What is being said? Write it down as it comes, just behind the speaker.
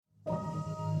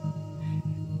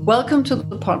Welcome to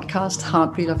the podcast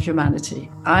Heartbeat of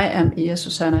Humanity. I am Ia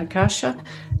Susanna Akasha,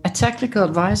 a technical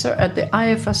advisor at the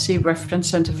IFRC Reference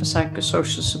Center for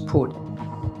Psychosocial Support.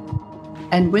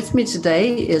 And with me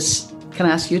today is, can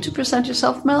I ask you to present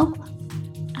yourself, Mel?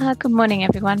 Good morning,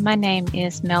 everyone. My name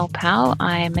is Mel Powell.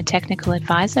 I am a technical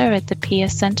advisor at the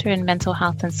Pearce Center in Mental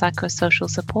Health and Psychosocial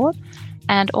Support.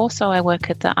 And also I work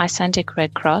at the Icelandic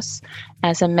Red Cross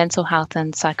as a mental health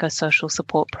and psychosocial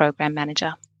support program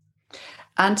manager.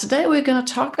 And today we're going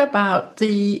to talk about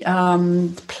the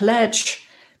pledge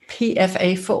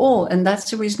PFA for All. And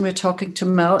that's the reason we're talking to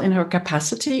Mel in her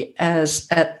capacity as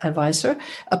an advisor,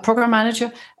 a program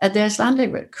manager at the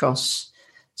Icelandic Red Cross.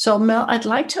 So Mel, I'd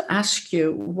like to ask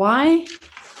you, why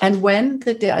and when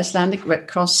did the Icelandic Red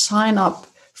Cross sign up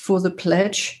for the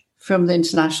pledge from the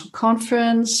International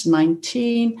Conference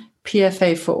 19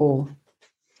 PFA for All?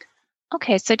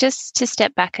 Okay, so just to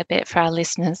step back a bit for our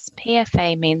listeners,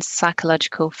 PFA means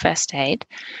psychological first aid.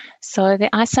 So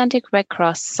the Icelandic Red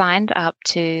Cross signed up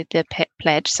to the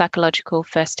pledge, Psychological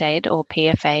First Aid, or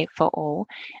PFA for All,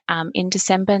 in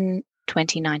December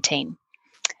 2019.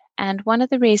 And one of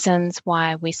the reasons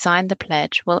why we signed the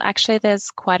pledge, well, actually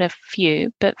there's quite a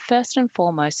few, but first and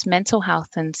foremost, mental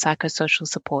health and psychosocial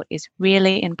support is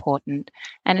really important.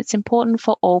 And it's important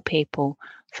for all people,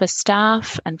 for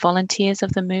staff and volunteers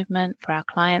of the movement, for our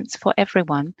clients, for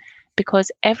everyone,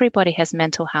 because everybody has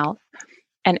mental health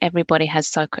and everybody has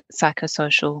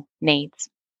psychosocial needs.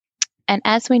 And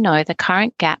as we know, the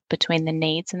current gap between the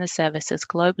needs and the services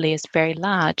globally is very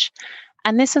large.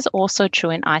 And this is also true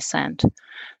in Iceland.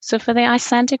 So for the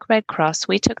Icelandic Red Cross,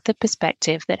 we took the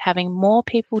perspective that having more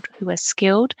people who are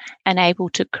skilled and able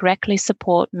to correctly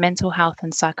support mental health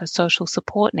and psychosocial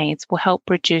support needs will help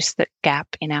reduce the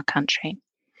gap in our country.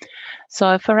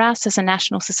 So for us as a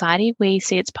national society, we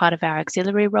see it's part of our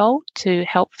auxiliary role to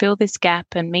help fill this gap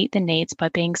and meet the needs by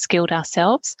being skilled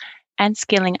ourselves and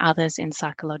skilling others in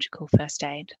psychological first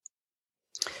aid.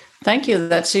 Thank you.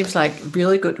 That seems like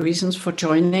really good reasons for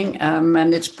joining,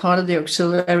 and it's part of the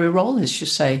auxiliary role, as you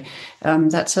say.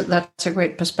 That's a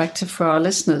great perspective for our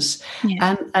listeners.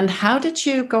 Yeah. And how did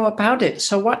you go about it?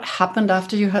 So what happened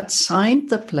after you had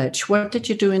signed the pledge? What did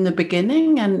you do in the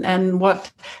beginning, and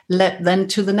what led then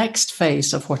to the next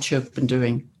phase of what you've been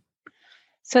doing?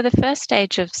 So the first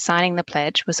stage of signing the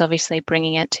pledge was obviously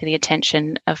bringing it to the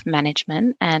attention of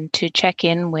management and to check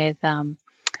in with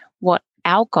what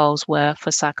our goals were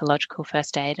for psychological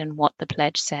first aid and what the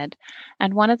pledge said.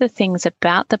 And one of the things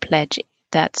about the pledge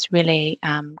that's really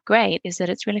great is that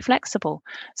it's really flexible.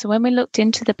 So when we looked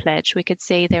into the pledge, we could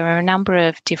see there are a number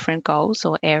of different goals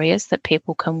or areas that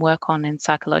people can work on in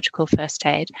psychological first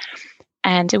aid.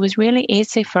 And it was really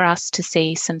easy for us to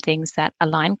see some things that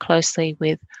align closely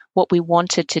with what we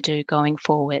wanted to do going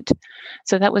forward.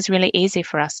 So that was really easy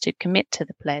for us to commit to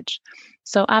the pledge.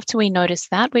 So after we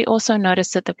noticed that, we also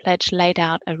noticed that the pledge laid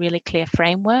out a really clear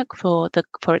framework for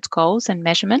its goals and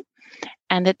measurement,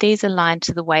 and that these aligned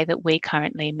to the way that we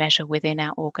currently measure within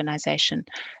our organisation.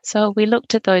 So we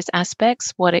looked at those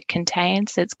aspects, what it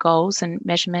contains, its goals and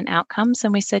measurement outcomes,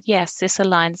 and we said, yes, this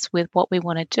aligns with what we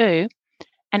want to do.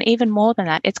 And even more than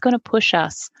that, it's going to push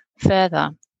us further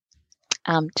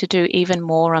to do even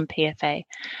more on PFA.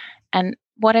 And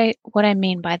what I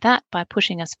mean by that, by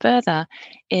pushing us further,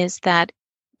 is that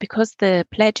because the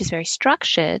pledge is very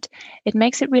structured, it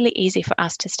makes it really easy for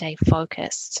us to stay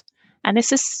focused. And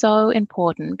this is so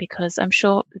important because I'm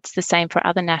sure it's the same for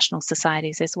other national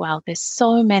societies as well. There's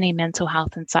so many mental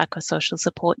health and psychosocial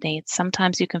support needs.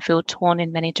 Sometimes you can feel torn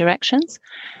in many directions.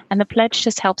 And the pledge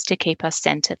just helps to keep us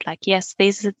centered. Like, yes,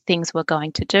 these are the things we're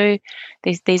going to do.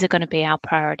 These are going to be our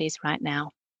priorities right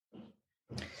now.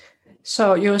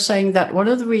 So you're saying that one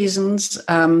of the reasons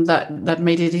that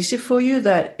made it easy for you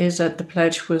that is that the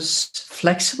pledge was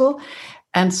flexible.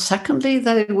 And secondly,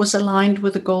 that it was aligned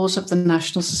with the goals of the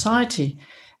National Society.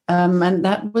 And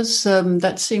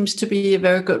that seems to be a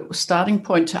very good starting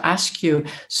point to ask you.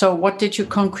 So what did you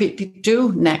concretely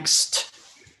do next?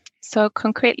 So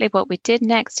concretely, what we did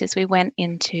next is we went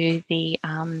into the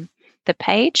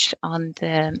page on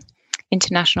the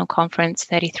International Conference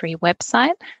 33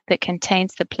 website that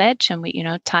contains the pledge, and we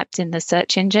typed in the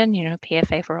search engine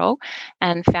PFA for All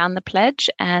and found the pledge,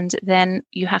 and then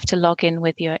you have to log in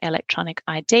with your electronic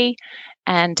ID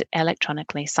and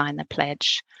electronically sign the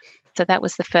pledge. So that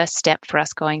was the first step for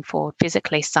us going forward,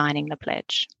 physically signing the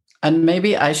pledge. And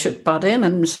maybe I should butt in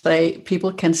and say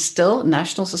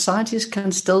national societies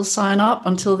can still sign up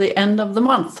until the end of the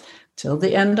month, till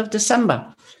the end of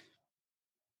December.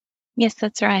 Yes,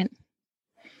 that's right.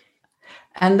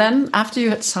 And then after you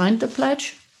had signed the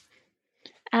pledge?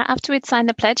 After we'd signed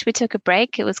the pledge, we took a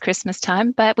break. It was Christmas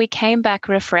time, but we came back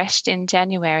refreshed in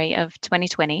January of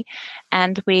 2020,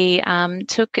 and we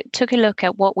took a look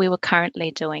at what we were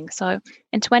currently doing. So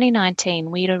in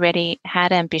 2019, we'd already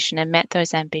had ambition and met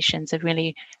those ambitions of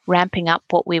really ramping up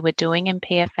what we were doing in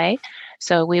PFA.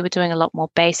 So we were doing a lot more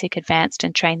basic, advanced,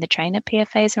 and train the trainer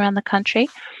PFAs around the country.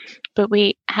 But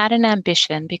we had an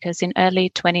ambition because in early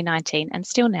 2019, and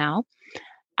still now,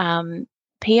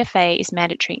 PFA is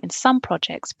mandatory in some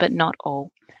projects, but not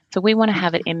all. So we want to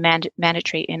have it in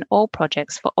mandatory in all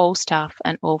projects for all staff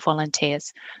and all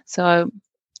volunteers. So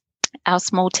our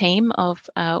small team of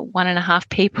 1.5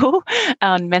 people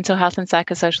on mental health and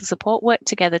psychosocial support worked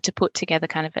together to put together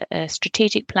kind of a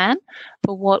strategic plan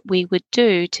for what we would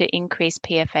do to increase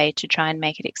PFA to try and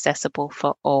make it accessible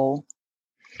for all.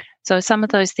 So some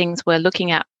of those things we're looking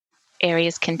at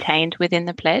areas contained within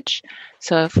the pledge.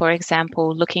 So, for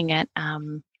example, looking at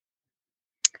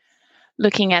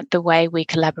the way we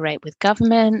collaborate with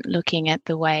government, looking at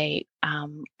the way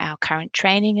our current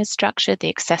training is structured, the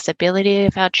accessibility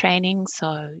of our training.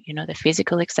 So, the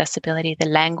physical accessibility, the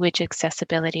language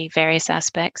accessibility, various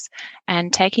aspects,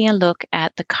 and taking a look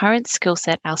at the current skill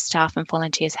set our staff and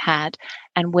volunteers had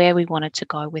and where we wanted to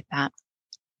go with that.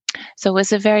 So it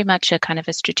was very much a kind of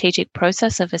a strategic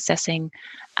process of assessing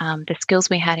the skills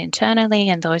we had internally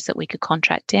and those that we could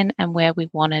contract in and where we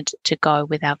wanted to go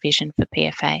with our vision for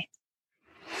PFA.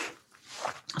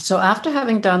 So after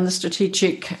having done the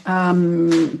strategic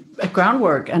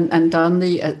groundwork and done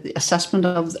the assessment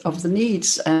of the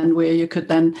needs, and where you could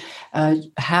then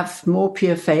have more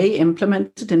PFA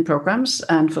implemented in programs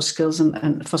and for skills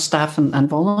and for staff and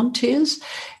volunteers,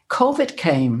 COVID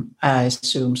came, I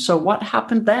assume. So what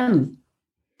happened then?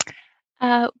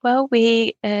 Well,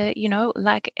 we,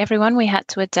 like everyone, we had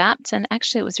to adapt. And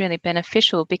actually, it was really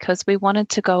beneficial because we wanted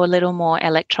to go a little more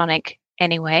electronic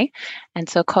anyway. And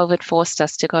so COVID forced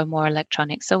us to go more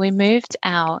electronic. So we moved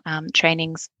our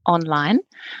trainings online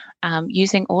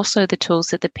using also the tools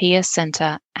that the Pearce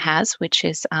Centre has, which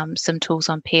is some tools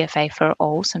on PFA for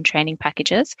all, some training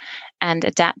packages, and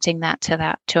adapting that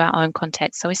to our own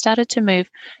context. So we started to move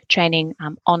training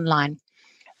online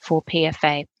for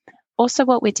PFA. Also,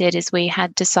 what we did is we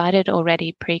had decided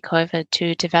already pre-COVID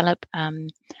to develop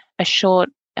a short,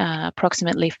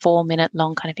 approximately 4-minute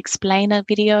long kind of explainer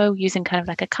video using kind of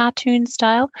like a cartoon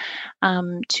style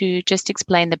to just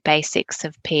explain the basics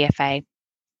of PFA.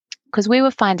 Because we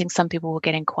were finding some people were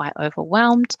getting quite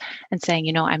overwhelmed and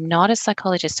saying, I'm not a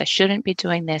psychologist, I shouldn't be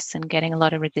doing this, and getting a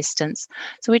lot of resistance.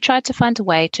 So we tried to find a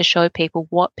way to show people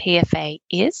what PFA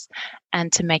is and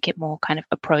to make it more kind of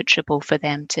approachable for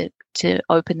them to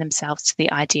open themselves to the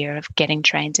idea of getting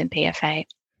trained in PFA.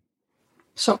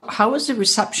 So how was the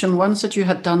reception once that you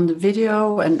had done the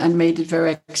video and made it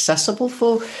very accessible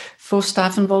for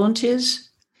staff and volunteers?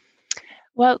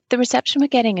 Well, the reception we're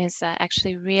getting is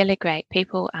actually really great.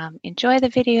 People enjoy the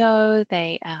video.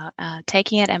 They are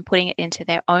taking it and putting it into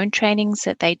their own trainings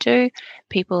that they do.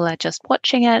 People are just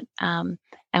watching it. And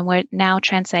we're now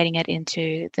translating it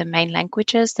into the main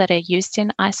languages that are used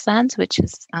in Iceland, which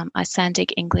is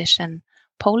Icelandic, English, and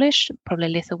Polish, probably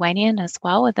Lithuanian as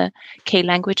well, are the key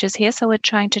languages here. So we're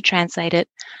trying to translate it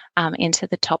into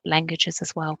the top languages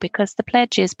as well, because the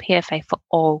pledge is PFA for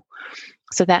all.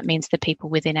 So that means the people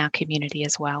within our community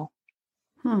as well.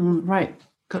 Right.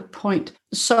 Good point.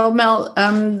 So Mel,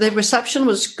 the reception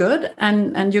was good,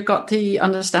 and you got the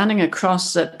understanding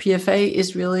across that PFA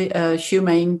is really a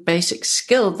humane basic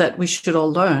skill that we should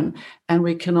all learn and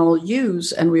we can all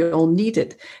use, and we all need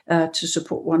it to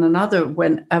support one another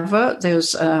whenever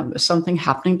there's something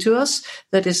happening to us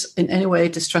that is in any way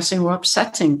distressing or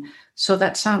upsetting. So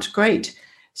that sounds great.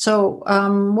 So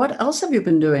what else have you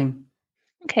been doing?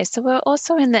 Okay, so we're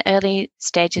also in the early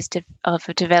stages of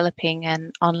developing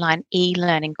an online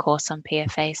e-learning course on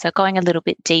PFA, so going a little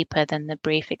bit deeper than the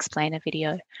brief explainer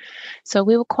video. So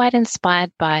we were quite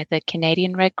inspired by the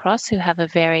Canadian Red Cross, who have a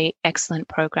very excellent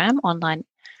program, online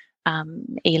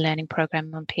e-learning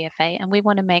program on PFA, and we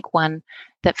want to make one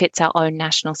that fits our own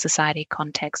national society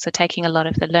context. So taking a lot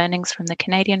of the learnings from the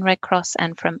Canadian Red Cross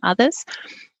and from others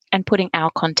and putting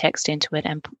our context into it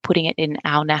and putting it in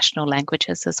our national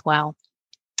languages as well.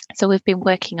 So we've been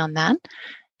working on that.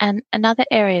 And another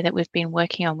area that we've been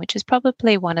working on, which is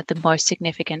probably one of the most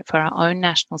significant for our own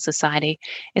national society,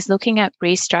 is looking at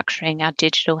restructuring our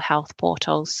digital health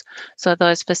portals. So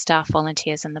those for staff,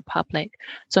 volunteers, and the public.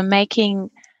 So making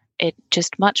it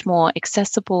just much more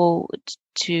accessible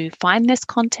to find this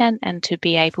content and to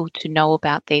be able to know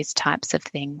about these types of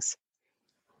things.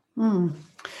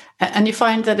 And you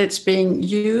find that it's being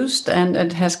used and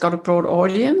it has got a broad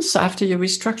audience after you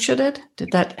restructured it?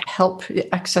 Did that help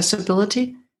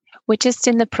accessibility? We're just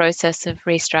in the process of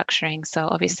restructuring. So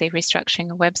obviously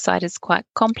restructuring a website is quite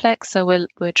complex. So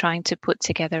we're trying to put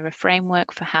together a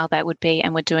framework for how that would be.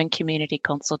 And we're doing community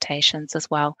consultations as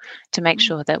well to make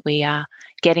sure that we are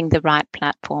getting the right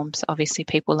platforms. Obviously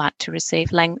people like to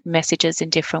receive messages in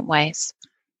different ways.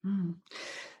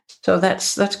 So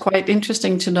that's quite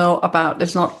interesting to know about.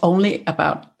 It's not only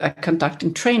about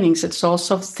conducting trainings, it's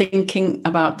also thinking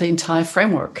about the entire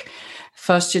framework.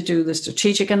 First, you do the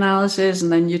strategic analysis,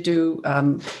 and then you do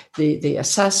the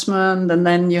assessment, and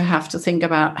then you have to think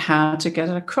about how to get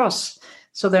it across.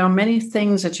 So there are many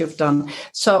things that you've done.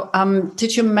 So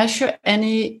did you measure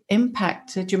any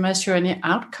impact? Did you measure any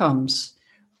outcomes?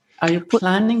 Are you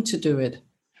planning to do it?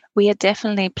 We are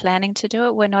definitely planning to do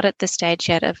it. We're not at the stage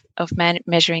yet of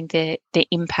measuring the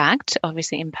impact.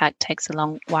 Obviously, impact takes a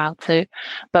long while too,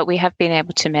 but we have been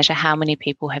able to measure how many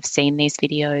people have seen these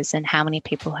videos and how many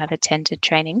people have attended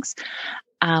trainings.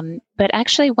 But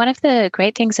actually, one of the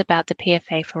great things about the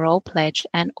PFA for All pledge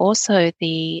and also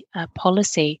the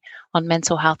policy on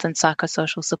mental health and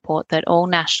psychosocial support that all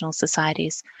national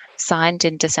societies signed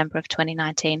in December of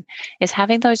 2019 is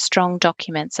having those strong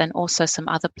documents, and also some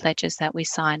other pledges that we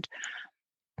signed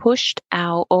pushed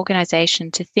our organisation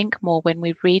to think more when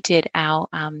we redid our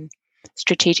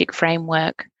strategic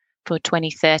framework for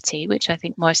 2030, which I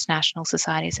think most national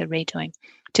societies are redoing,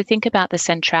 to think about the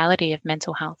centrality of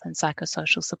mental health and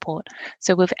psychosocial support.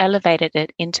 So we've elevated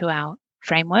it into our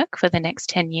framework for the next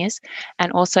 10 years,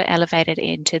 and also elevated it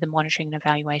into the monitoring and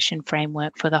evaluation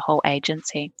framework for the whole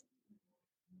agency.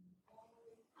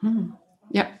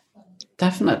 Yeah,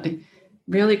 definitely.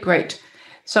 Really great.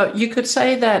 So you could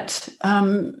say that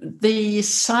the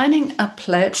signing a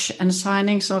pledge and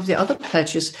signing some of the other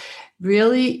pledges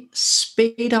really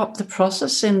speed up the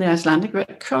process in the Icelandic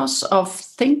Red Cross of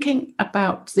thinking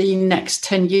about the next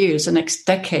 10 years, the next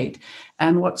decade,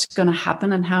 and what's going to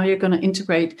happen and how you're going to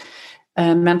integrate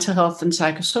mental health and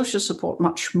psychosocial support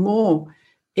much more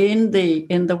in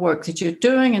the work that you're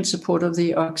doing in support of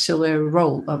the auxiliary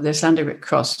role of the Icelandic Red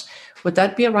Cross. Would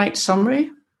that be a right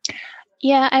summary?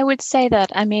 Yeah, I would say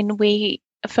that. I mean,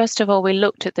 first of all, we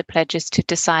looked at the pledges to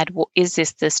decide, is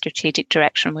this the strategic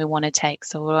direction we want to take?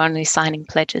 So we're only signing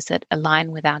pledges that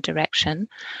align with our direction.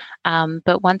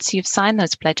 But once you've signed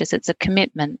those pledges, it's a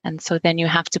commitment. And so then you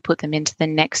have to put them into the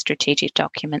next strategic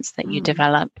documents that you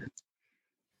develop.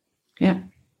 Yeah,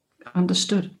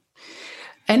 understood.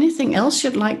 Anything else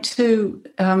you'd like to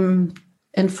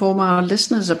inform our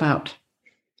listeners about?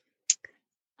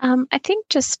 I think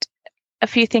just a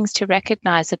few things to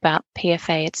recognize about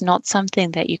PFA. It's not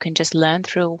something that you can just learn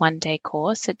through a one-day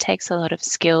course. It takes a lot of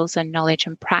skills and knowledge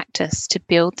and practice to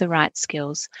build the right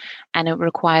skills, and it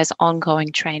requires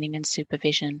ongoing training and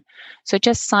supervision. So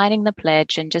just signing the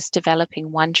pledge and just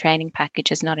developing one training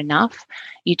package is not enough.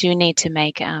 You do need to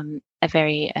make a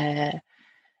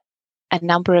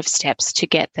number of steps to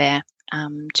get there,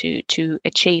 to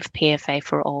achieve PFA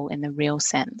for all in the real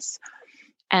sense.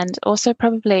 And also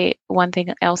probably one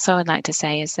thing else I would like to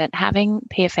say is that having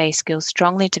PFA skills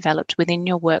strongly developed within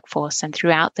your workforce and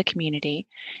throughout the community,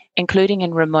 including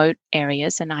in remote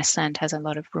areas, and Iceland has a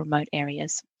lot of remote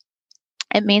areas,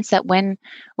 it means that when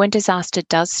disaster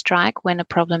does strike, when a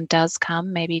problem does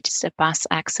come, maybe just a bus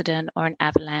accident or an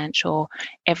avalanche or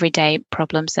everyday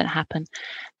problems that happen,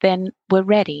 then we're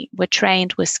ready, we're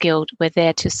trained, we're skilled, we're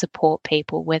there to support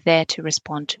people, we're there to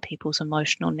respond to people's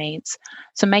emotional needs.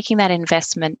 So making that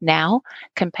investment now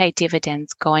can pay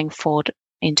dividends going forward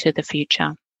into the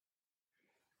future.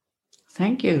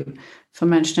 Thank you for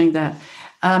mentioning that.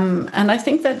 And I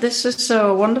think that this is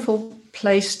a wonderful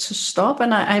place to stop.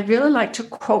 And I really like to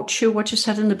quote you what you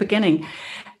said in the beginning.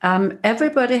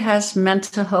 Everybody has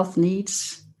mental health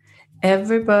needs.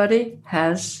 Everybody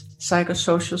has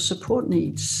psychosocial support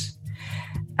needs.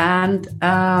 And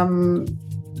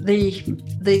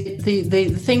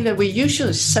the thing that we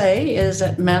usually say is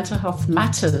that mental health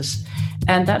matters.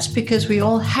 And that's because we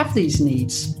all have these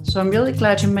needs. So I'm really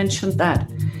glad you mentioned that.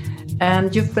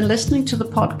 And you've been listening to the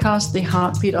podcast, The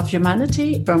Heartbeat of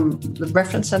Humanity, from the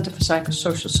Reference Center for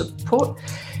Psychosocial Support.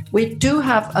 We do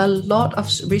have a lot of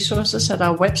resources at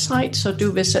our website, so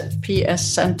do visit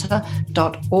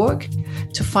pscenter.org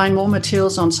to find more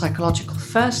materials on psychological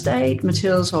first aid,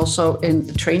 materials also in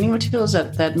the training materials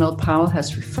that Mel Powell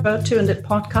has referred to in the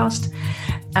podcast.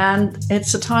 And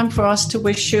it's a time for us to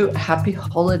wish you happy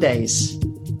holidays.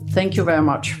 Thank you very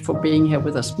much for being here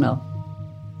with us, Mel.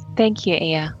 Thank you,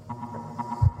 Ia.